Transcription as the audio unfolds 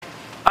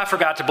I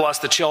forgot to bless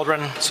the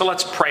children, so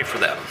let's pray for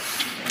them.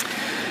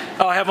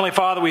 Oh, Heavenly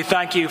Father, we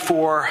thank you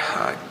for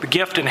the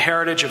gift and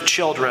heritage of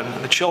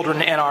children, the children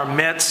in our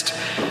midst,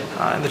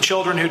 and the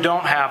children who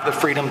don't have the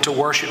freedom to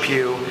worship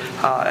you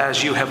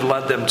as you have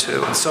led them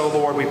to. And so,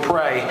 Lord, we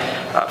pray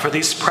for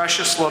these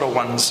precious little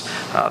ones,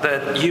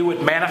 that you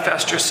would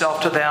manifest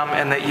yourself to them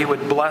and that you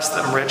would bless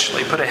them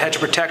richly. Put a hedge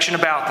of protection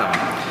about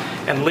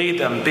them and lead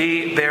them.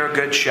 Be their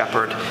good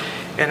shepherd.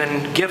 And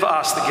then give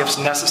us the gifts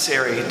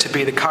necessary to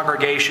be the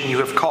congregation you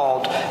have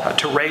called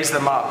to raise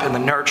them up in the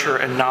nurture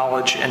and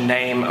knowledge and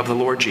name of the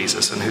Lord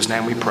Jesus, in whose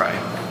name we pray.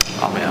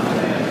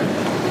 Amen.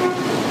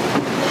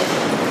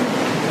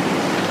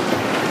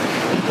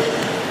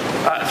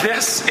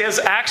 This is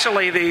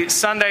actually the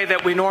Sunday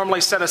that we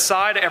normally set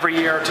aside every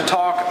year to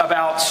talk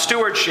about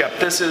stewardship.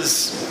 This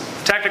is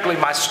technically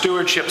my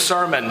stewardship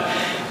sermon.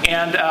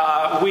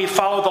 And we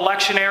follow the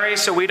lectionary,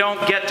 so we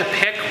don't get to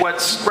pick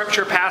what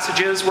scripture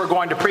passages we're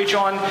going to preach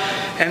on.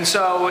 And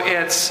so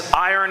it's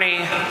irony,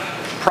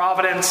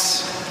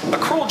 providence, a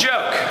cruel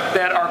joke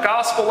that our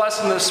gospel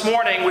lesson this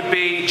morning would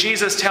be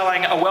Jesus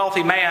telling a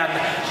wealthy man,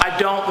 "I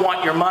don't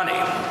want your money."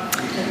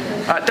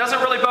 It doesn't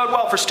really bode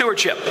well for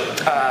stewardship.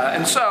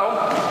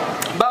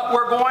 But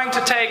we're going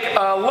to take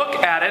a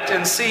look at it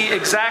and see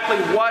exactly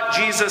what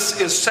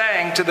Jesus is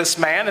saying to this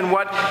man and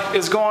what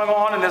is going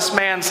on in this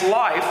man's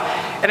life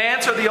and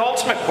answer the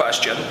ultimate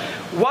question: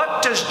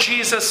 what does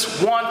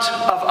Jesus want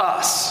of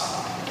us?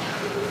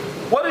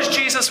 What does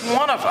Jesus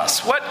want of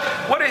us?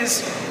 What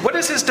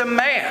is his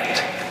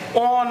demand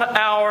on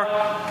our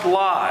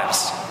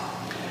lives?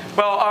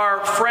 Well,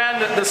 our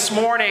friend this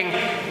morning,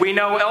 we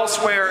know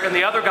elsewhere in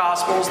the other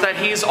Gospels that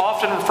he's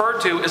often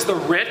referred to as the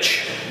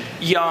rich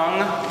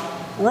young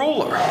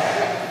ruler.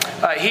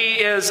 He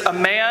is a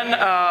man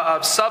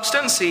of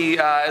substance. He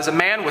is a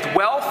man with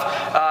wealth.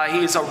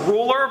 He's a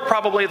ruler,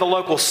 probably the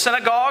local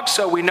synagogue,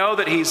 so we know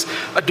that he's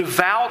a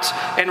devout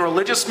and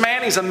religious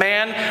man. He's a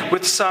man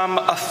with some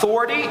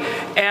authority.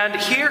 And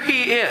here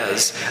he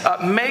is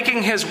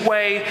making his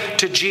way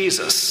to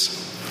Jesus.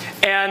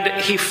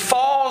 And he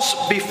falls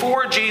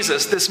before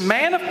Jesus, this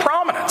man of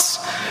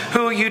prominence,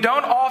 who you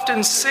don't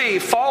often see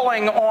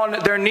falling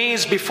on their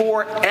knees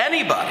before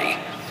anybody.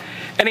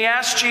 And he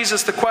asks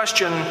Jesus the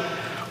question,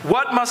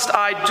 "What must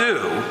I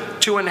do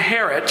to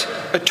inherit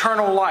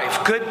eternal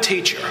life? Good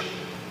teacher."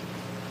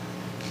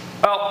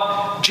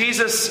 Well,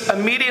 Jesus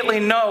immediately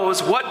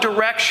knows what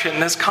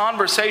direction this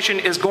conversation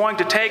is going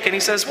to take. And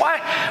he says, Why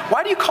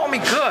do you call me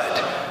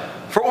good?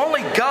 For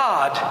only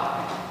God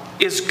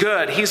is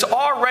good. He's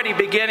already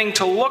beginning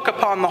to look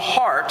upon the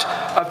heart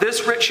of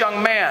this rich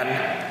young man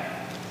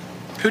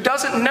who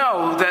doesn't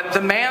know that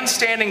the man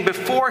standing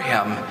before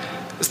him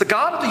is the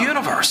God of the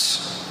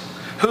universe,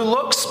 who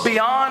looks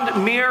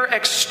beyond mere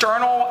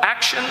external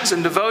actions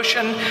and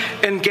devotion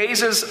and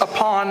gazes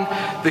upon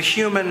the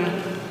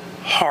human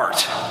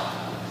heart.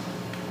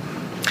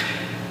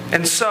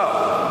 And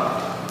so,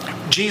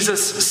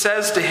 Jesus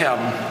says to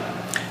him,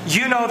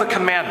 "You know the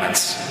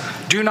commandments.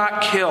 Do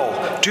not kill,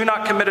 do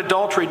not commit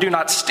adultery, do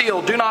not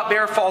steal, do not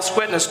bear false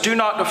witness, do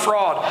not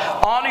defraud,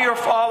 honor your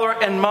father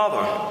and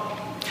mother."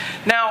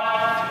 Now,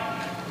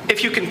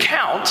 if you can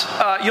count,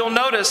 you'll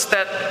notice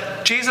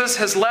that Jesus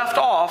has left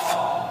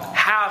off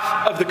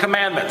half of the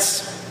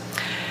commandments.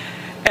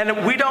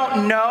 And we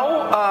don't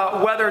know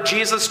whether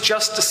Jesus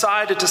just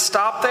decided to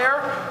stop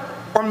there,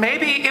 or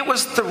maybe it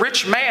was the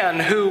rich man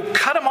who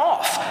cut him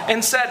off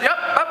and said, "Yep,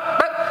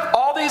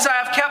 all these I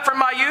have kept from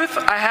my youth.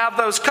 I have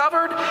those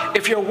covered.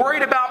 If you're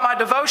worried about my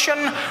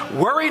devotion,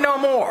 worry no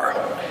more."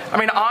 I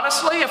mean,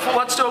 honestly,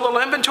 let's do a little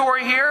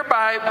inventory here.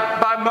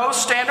 By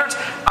most standards,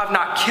 I've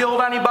not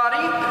killed anybody.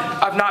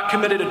 I've not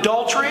committed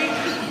adultery.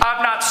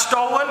 I've not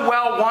stolen.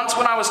 Well, once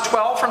when I was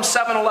 12 from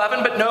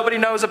 7-Eleven, but nobody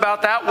knows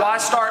about that. Why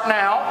start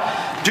now?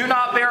 Do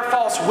not bear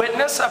false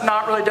witness. I've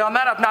not really done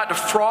that. I've not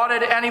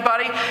defrauded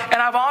anybody.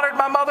 And I've honored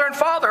my mother and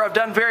father. I've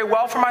done very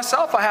well for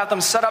myself. I have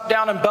them set up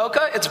down in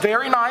Boca. It's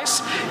very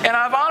nice. And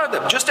I've honored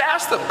them. Just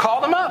ask them. Call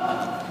them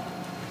up.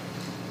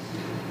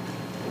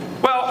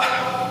 Well,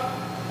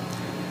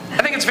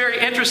 I think it's very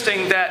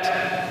interesting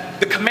that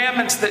the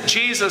commandments that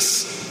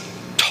Jesus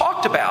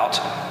talked about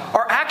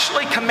are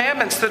actually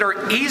commandments that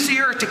are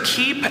easier to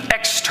keep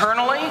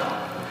externally.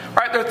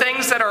 Right? They're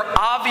things that are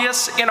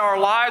obvious in our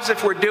lives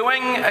if we're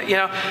doing,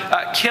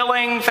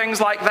 killing,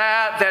 things like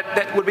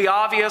that would be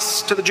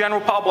obvious to the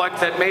general public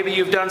that maybe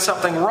you've done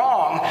something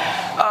wrong.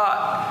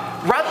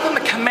 Rather than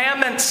the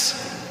commandments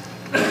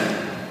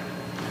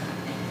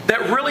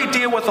that really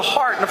deal with the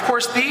heart. And of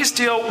course, these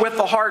deal with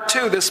the heart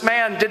too. This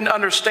man didn't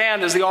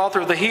understand, as the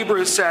author of the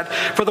Hebrews said,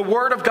 "For the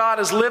word of God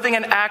is living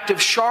and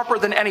active, sharper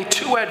than any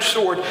two-edged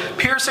sword,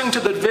 piercing to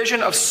the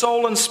division of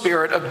soul and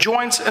spirit, of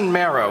joints and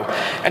marrow,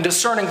 and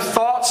discerning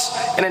thoughts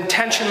and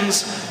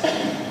intentions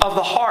of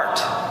the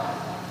heart."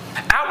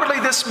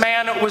 Outwardly, this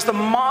man was the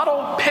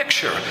model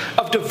picture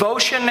of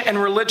devotion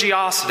and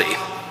religiosity.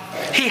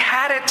 He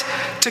had it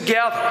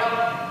together.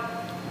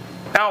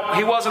 Now,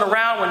 he wasn't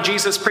around when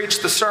Jesus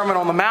preached the Sermon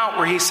on the Mount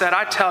where he said,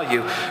 I tell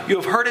you, you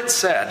have heard it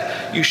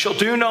said, you shall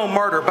do no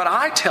murder. But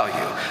I tell you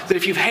that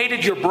if you've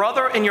hated your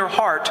brother in your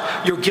heart,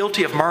 you're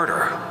guilty of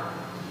murder.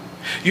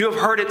 You have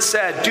heard it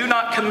said, do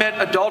not commit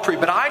adultery.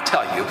 But I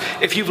tell you,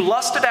 if you've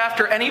lusted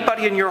after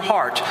anybody in your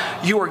heart,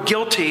 you are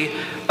guilty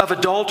of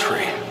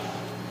adultery.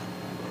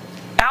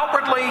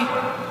 Outwardly,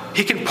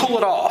 he can pull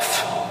it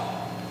off.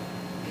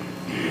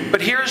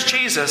 But here's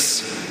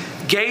Jesus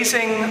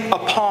gazing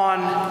upon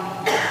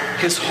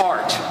his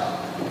heart.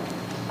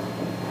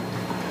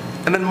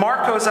 And then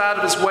Mark goes out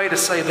of his way to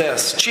say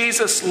this: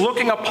 Jesus,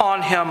 looking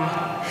upon him,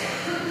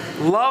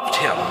 loved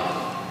him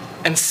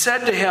and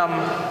said to him,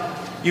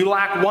 you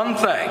lack one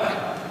thing.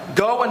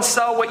 Go and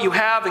sell what you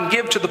have and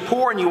give to the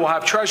poor, and you will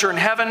have treasure in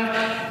heaven,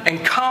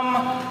 and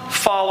come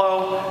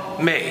follow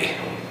me.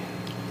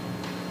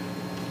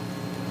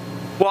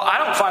 Well, I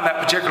don't find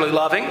that particularly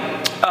loving.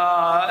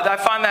 I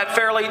find that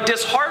fairly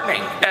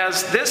disheartening,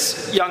 as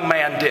this young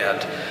man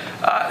did.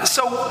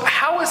 So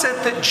how is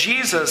it that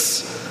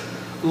Jesus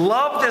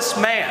loved this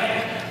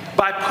man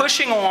by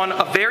pushing on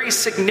a very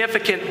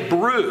significant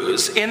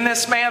bruise in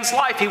this man's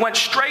life? He went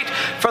straight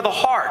for the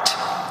heart.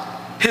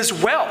 His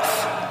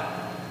wealth,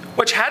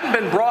 which hadn't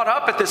been brought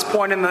up at this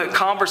point in the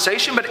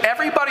conversation, but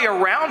everybody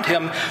around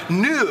him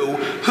knew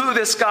who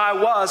this guy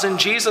was, and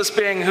Jesus,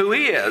 being who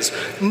he is,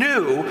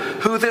 knew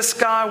who this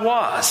guy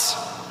was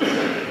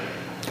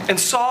and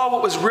saw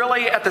what was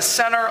really at the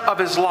center of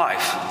his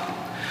life.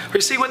 You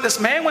see, what this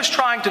man was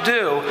trying to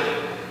do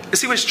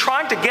is he was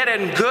trying to get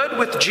in good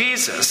with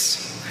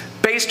Jesus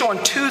based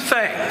on two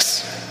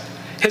things: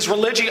 his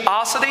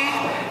religiosity,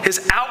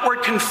 his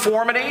outward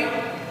conformity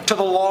to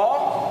the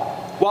law,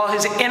 while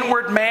his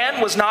inward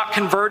man was not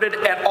converted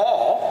at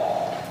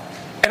all,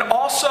 and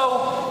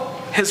also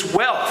his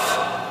wealth.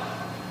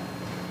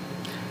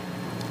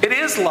 It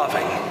is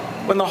loving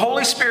when the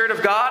Holy Spirit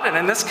of God, and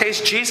in this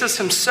case Jesus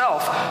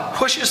himself,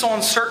 pushes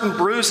on certain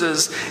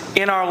bruises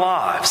in our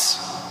lives.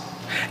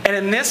 And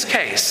in this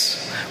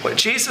case, what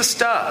Jesus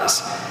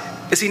does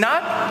is he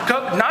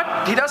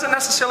doesn't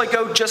necessarily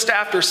go just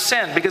after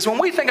sin, because when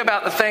we think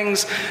about the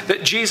things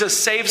that Jesus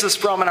saves us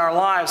from in our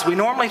lives, we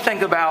normally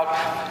think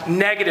about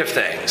negative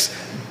things,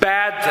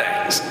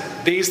 bad things,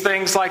 these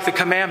things like the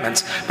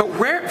commandments. But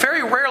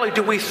very rarely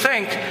do we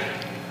think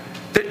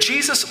that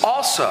Jesus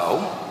also,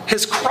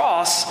 his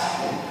cross,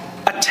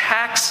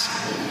 attacks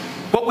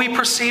what we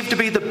perceive to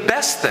be the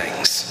best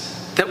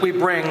things that we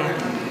bring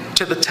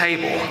to the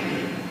table.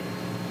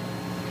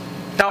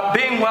 Now,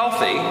 being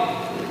wealthy,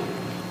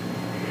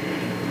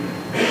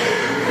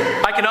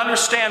 I can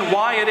understand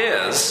why it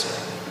is.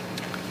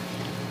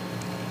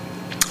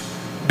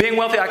 Being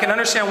wealthy, I can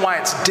understand why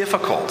it's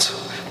difficult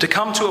to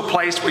come to a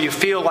place where you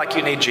feel like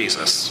you need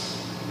Jesus.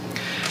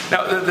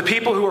 Now, the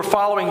people who were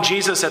following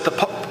Jesus at the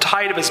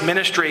height of his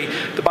ministry,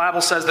 the Bible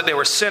says that they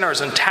were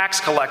sinners and tax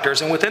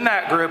collectors. And within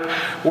that group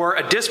were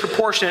a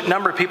disproportionate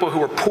number of people who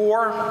were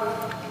poor,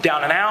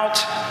 down and out,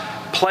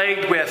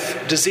 plagued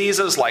with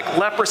diseases like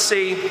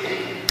leprosy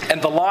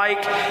and the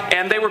like.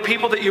 And they were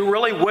people that you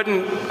really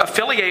wouldn't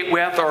affiliate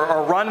with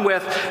or run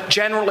with,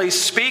 generally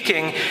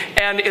speaking.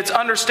 And it's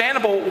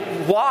understandable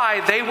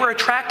why they were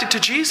attracted to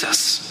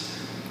Jesus,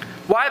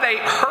 why they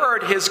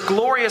heard his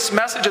glorious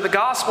message of the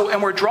gospel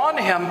and were drawn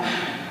to him,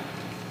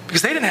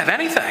 because they didn't have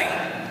anything.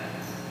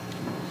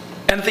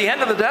 And at the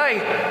end of the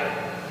day,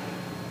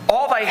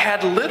 all they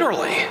had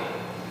literally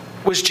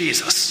was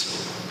Jesus.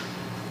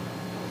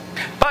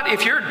 But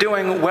if you're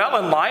doing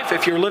well in life,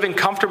 if you're living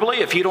comfortably,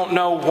 if you don't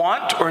know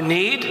want or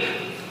need,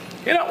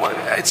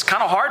 it's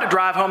kind of hard to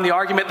drive home the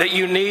argument that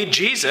you need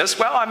Jesus.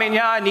 Well,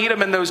 I need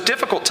him in those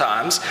difficult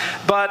times,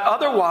 but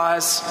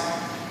otherwise,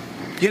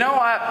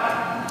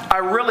 I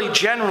really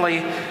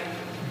generally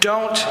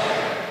don't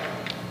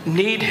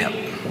need him.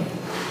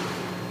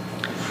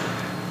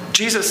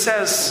 Jesus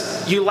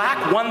says, you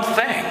lack one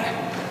thing.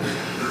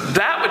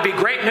 That would be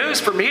great news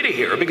for me to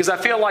hear, because I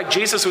feel like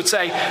Jesus would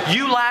say,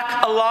 you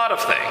lack a lot of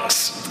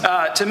things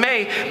to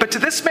me. But to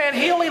this man,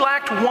 he only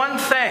lacked one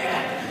thing.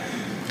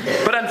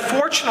 But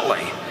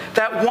unfortunately,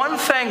 that one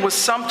thing was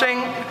something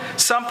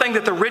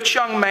that the rich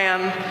young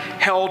man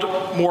held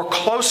more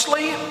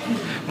closely,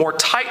 more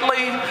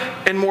tightly,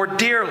 and more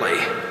dearly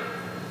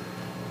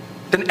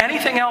than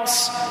anything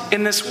else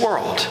in this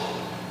world: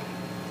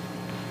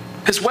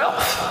 his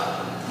wealth.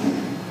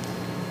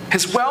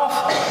 His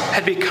wealth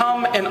had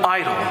become an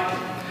idol.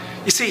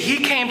 You see, he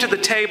came to the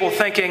table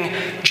thinking,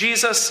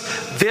 Jesus,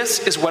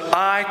 this is what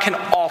I can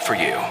offer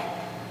you.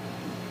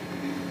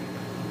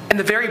 And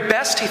the very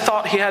best he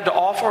thought he had to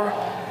offer,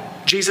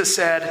 Jesus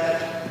said,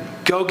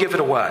 go give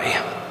it away.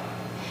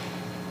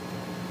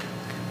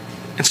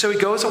 And so he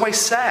goes away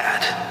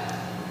sad.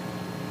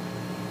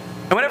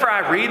 And whenever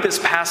I read this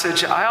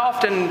passage, I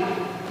often,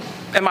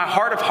 in my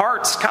heart of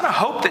hearts, kind of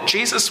hope that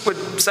Jesus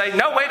would say,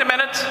 no, wait a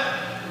minute,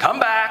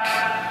 come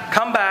back.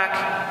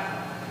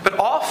 But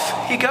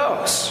off he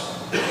goes.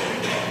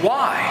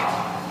 Why?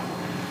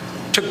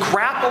 To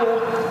grapple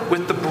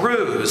with the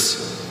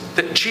bruise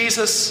that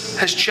Jesus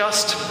has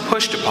just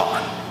pushed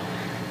upon.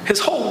 His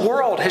whole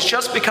world has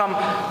just become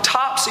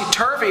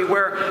topsy-turvy,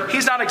 where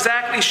he's not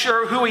exactly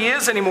sure who he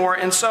is anymore.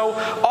 And so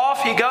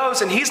off he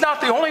goes, and he's not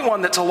the only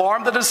one that's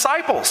alarmed, the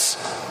disciples.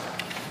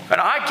 And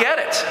I get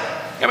it.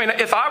 I mean,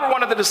 if I were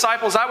one of the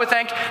disciples, I would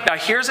think, now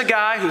here's a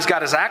guy who's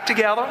got his act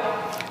together,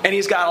 and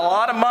he's got a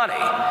lot of money,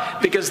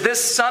 because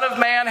this Son of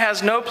Man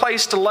has no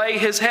place to lay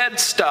his head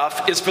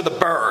stuff is for the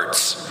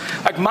birds.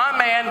 Like, my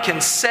man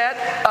can set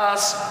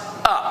us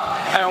up.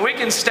 And we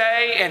can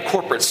stay in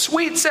corporate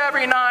suites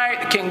every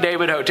night, the King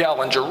David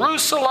Hotel in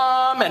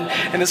Jerusalem,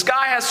 and this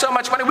guy has so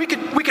much money, we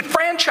could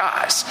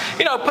franchise,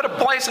 put a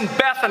place in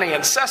Bethany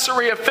and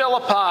Caesarea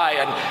Philippi,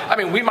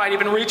 and we might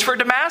even reach for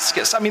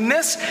Damascus.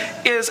 This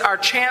is our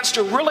chance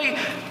to really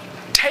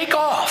take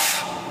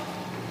off.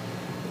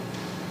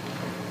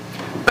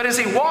 But as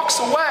he walks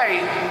away,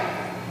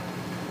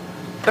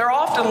 they're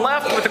often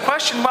left with the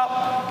question,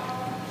 well,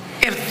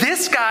 if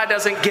this guy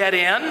doesn't get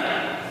in,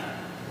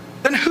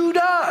 then who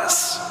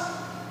does?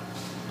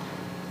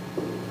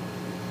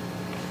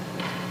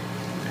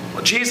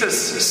 Well,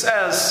 Jesus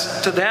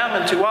says to them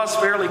and to us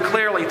fairly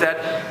clearly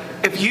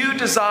that if you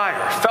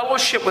desire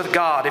fellowship with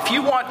God, if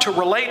you want to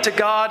relate to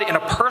God in a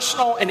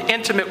personal and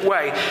intimate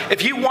way,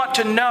 if you want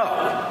to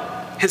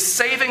know His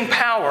saving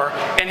power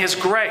and His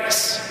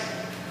grace,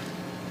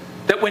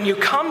 that when you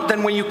come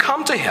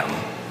to Him,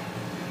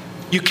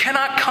 you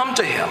cannot come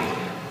to Him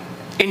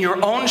in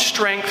your own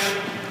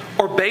strength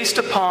or based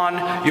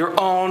upon your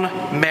own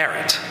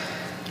merit.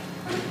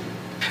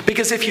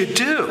 Because if you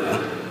do,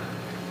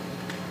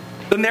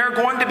 then there are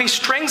going to be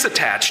strings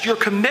attached. Your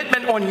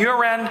commitment on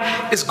your end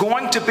is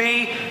going to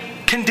be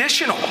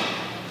conditional.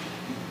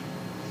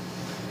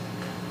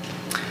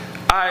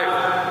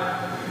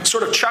 I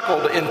sort of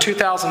chuckled in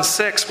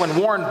 2006 when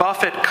Warren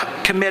Buffett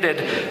committed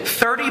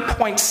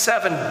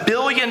 $30.7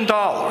 billion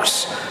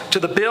to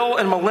the Bill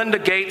and Melinda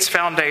Gates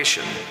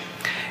Foundation.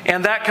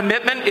 And that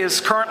commitment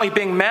is currently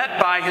being met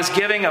by his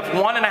giving of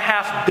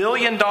 $1.5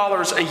 billion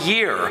a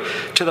year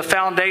to the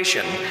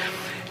foundation.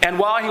 And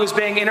while he was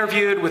being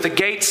interviewed with the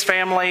Gates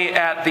family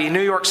at the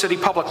New York City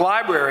Public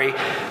Library,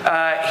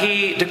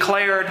 he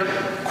declared,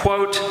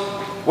 quote,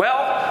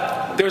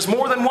 "Well, there's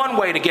more than one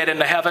way to get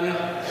into heaven."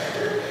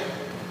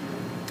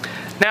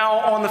 Now,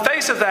 on the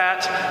face of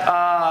that,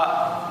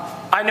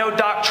 I know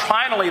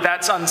doctrinally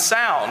that's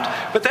unsound,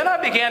 but then I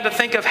began to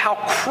think of how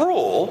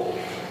cruel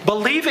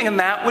believing in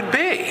that would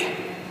be.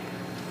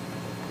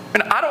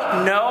 And I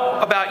don't know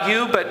about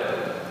you, but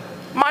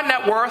my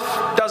net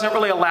worth doesn't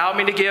really allow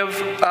me to give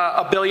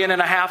 $1.5 billion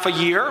a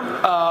year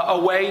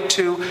away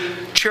to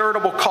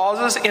charitable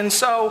causes. And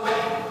so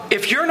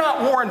if you're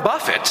not Warren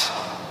Buffett,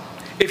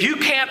 if you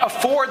can't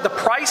afford the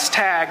price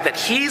tag that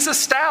he's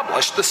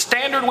established, the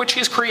standard which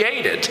he's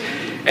created,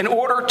 in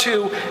order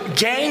to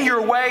gain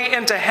your way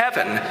into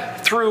heaven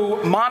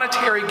through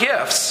monetary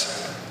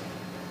gifts,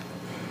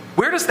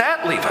 where does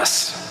that leave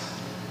us?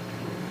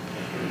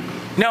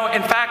 No,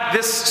 in fact,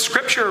 this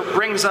scripture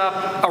brings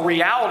up a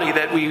reality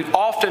that we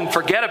often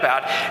forget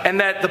about, and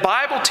that the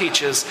Bible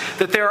teaches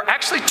that there are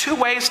actually two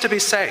ways to be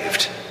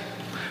saved.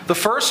 The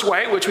first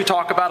way, which we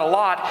talk about a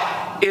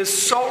lot,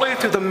 is solely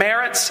through the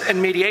merits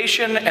and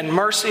mediation and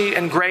mercy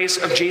and grace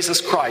of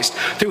Jesus Christ.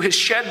 Through His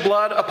shed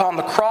blood upon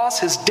the cross,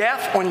 His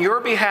death on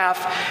your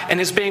behalf, and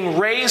His being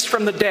raised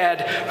from the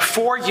dead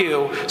for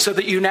you, so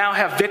that you now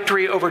have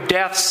victory over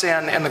death,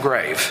 sin, and the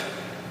grave.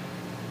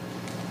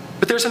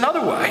 But there's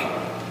another way,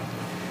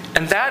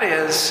 and that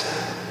is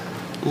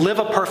live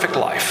a perfect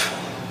life.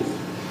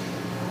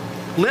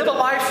 Live a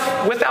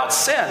life without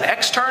sin,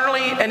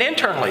 externally and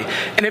internally.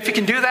 And if you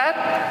can do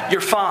that, you're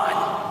fine.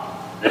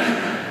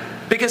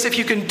 Because if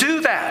you can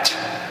do that,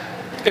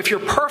 if you're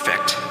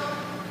perfect,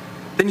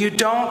 then you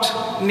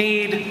don't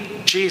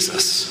need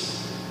Jesus.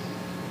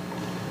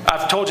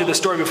 I've told you this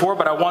story before,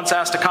 but I once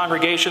asked a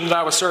congregation that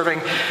I was serving,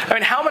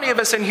 how many of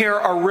us in here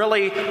are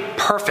really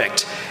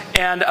perfect?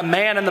 And a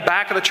man in the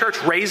back of the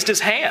church raised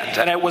his hand.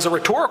 And it was a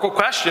rhetorical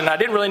question. I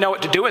didn't really know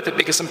what to do with it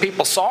because some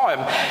people saw him.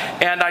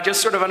 And I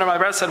just sort of under my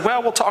breath said,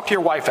 well, we'll talk to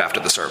your wife after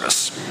the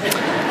service.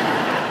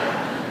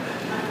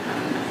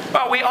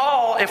 Well, we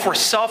all, if we're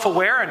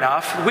self-aware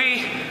enough,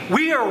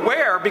 we are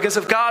aware, because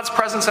of God's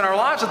presence in our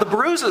lives, of the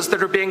bruises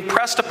that are being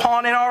pressed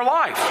upon in our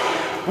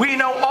life. We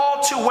know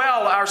all too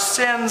well our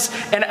sins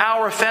and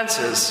our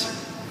offenses.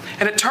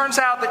 And it turns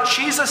out that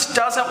Jesus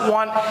doesn't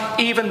want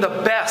even the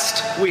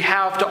best we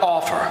have to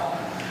offer.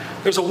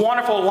 There's a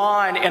wonderful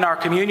line in our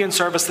communion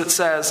service that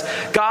says,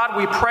 "God,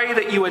 we pray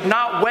that you would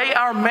not weigh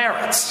our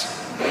merits,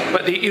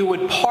 but that you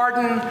would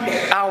pardon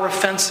our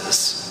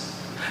offenses."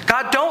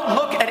 God, don't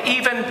look at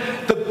even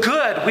the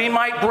good we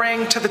might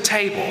bring to the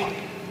table,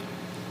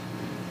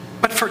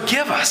 but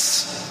forgive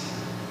us.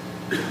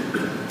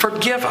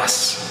 Forgive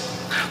us.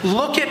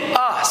 Look at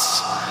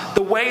us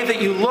the way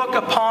that you look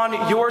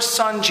upon your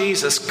Son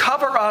Jesus.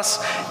 Cover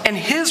us in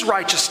His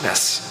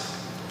righteousness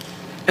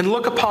and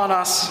look upon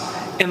us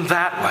in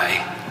that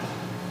way.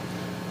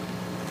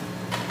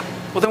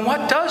 Well, then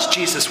what does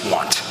Jesus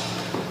want?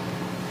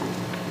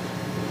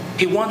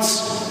 He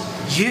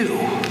wants you.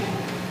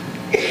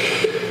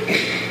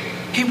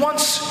 He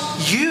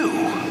wants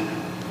you.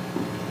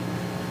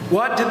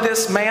 What did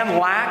this man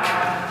lack?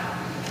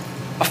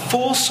 A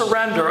full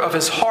surrender of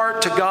his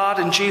heart to God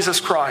and Jesus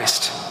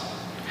Christ.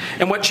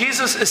 And what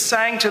Jesus is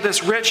saying to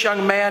this rich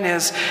young man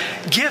is,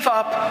 give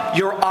up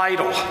your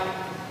idol.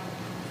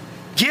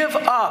 Give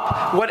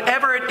up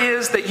whatever it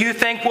is that you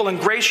think will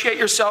ingratiate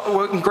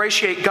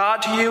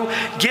God to you.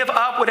 Give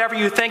up whatever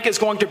you think is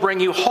going to bring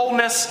you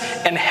wholeness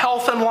and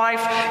health in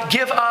life.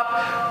 Give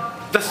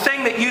up the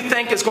thing that you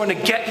think is going to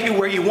get you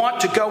where you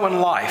want to go in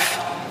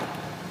life.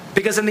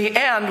 Because in the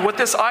end, what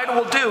this idol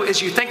will do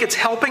is you think it's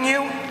helping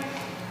you,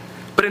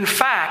 but in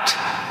fact,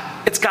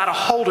 it's got a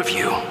hold of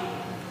you.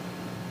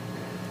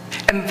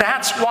 And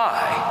that's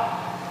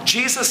why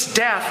Jesus'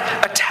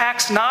 death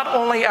attacks not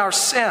only our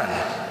sin,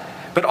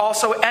 but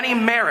also any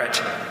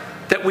merit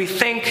that we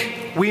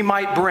think we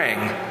might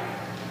bring,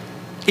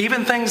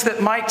 even things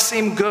that might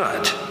seem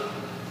good.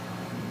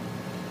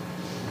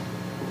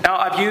 Now,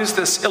 I've used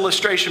this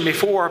illustration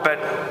before, but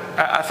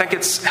I think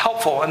it's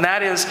helpful, and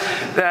that is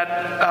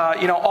that,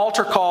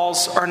 altar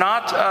calls are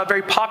not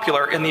very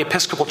popular in the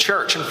Episcopal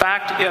Church. In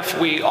fact, if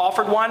we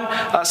offered one,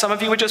 some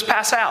of you would just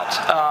pass out,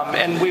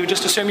 and we would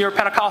just assume you were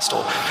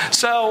Pentecostal.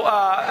 So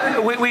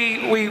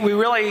we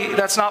really,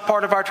 that's not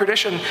part of our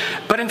tradition.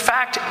 But in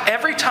fact,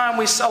 every time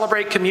we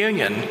celebrate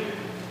communion,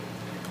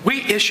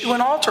 we issue an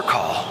altar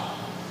call.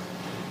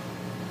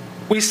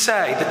 We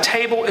say, the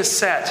table is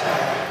set.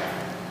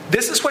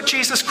 This is what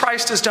Jesus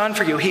Christ has done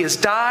for you. He has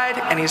died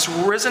and he's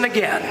risen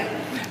again,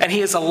 and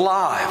he is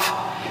alive.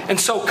 And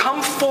so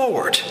come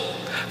forward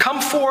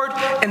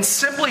and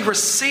simply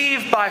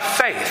receive by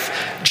faith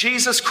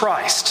Jesus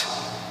Christ.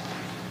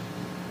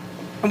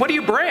 And what do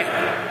you bring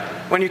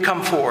when you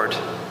come forward?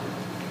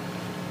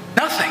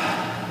 Nothing.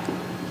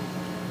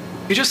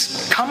 You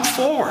just come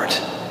forward.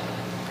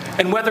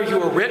 And whether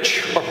you are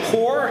rich or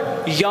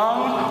poor,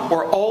 young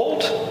or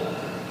old,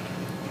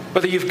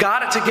 whether you've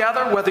got it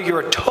together, whether you're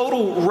a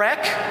total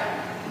wreck,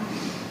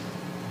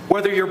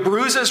 whether your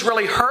bruises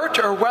really hurt,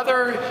 or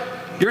whether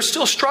you're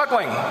still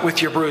struggling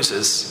with your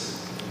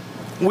bruises,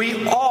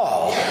 we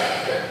all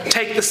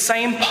take the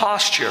same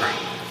posture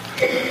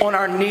on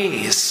our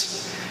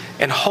knees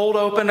and hold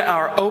open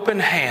our open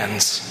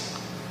hands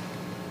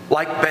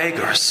like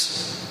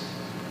beggars.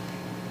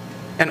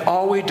 And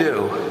all we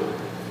do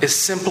is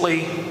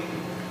simply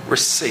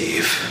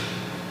receive.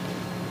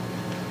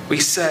 We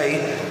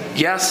say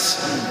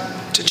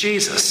yes to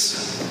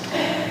Jesus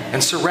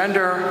and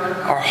surrender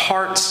our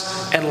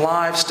hearts and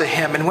lives to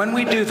him. And when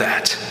we do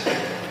that,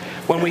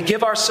 when we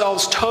give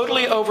ourselves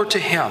totally over to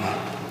him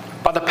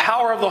by the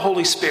power of the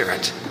Holy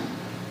Spirit,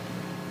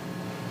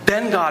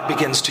 then God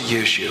begins to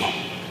use you.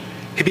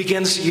 He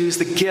begins to use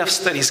the gifts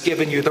that he's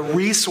given you, the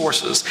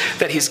resources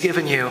that he's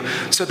given you,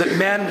 so that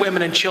men,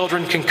 women, and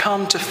children can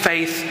come to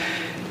faith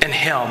in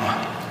him.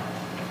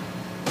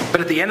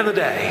 But at the end of the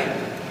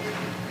day,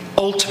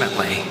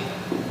 ultimately,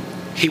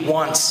 he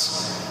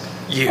wants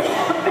you.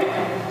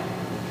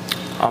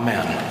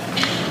 Amen.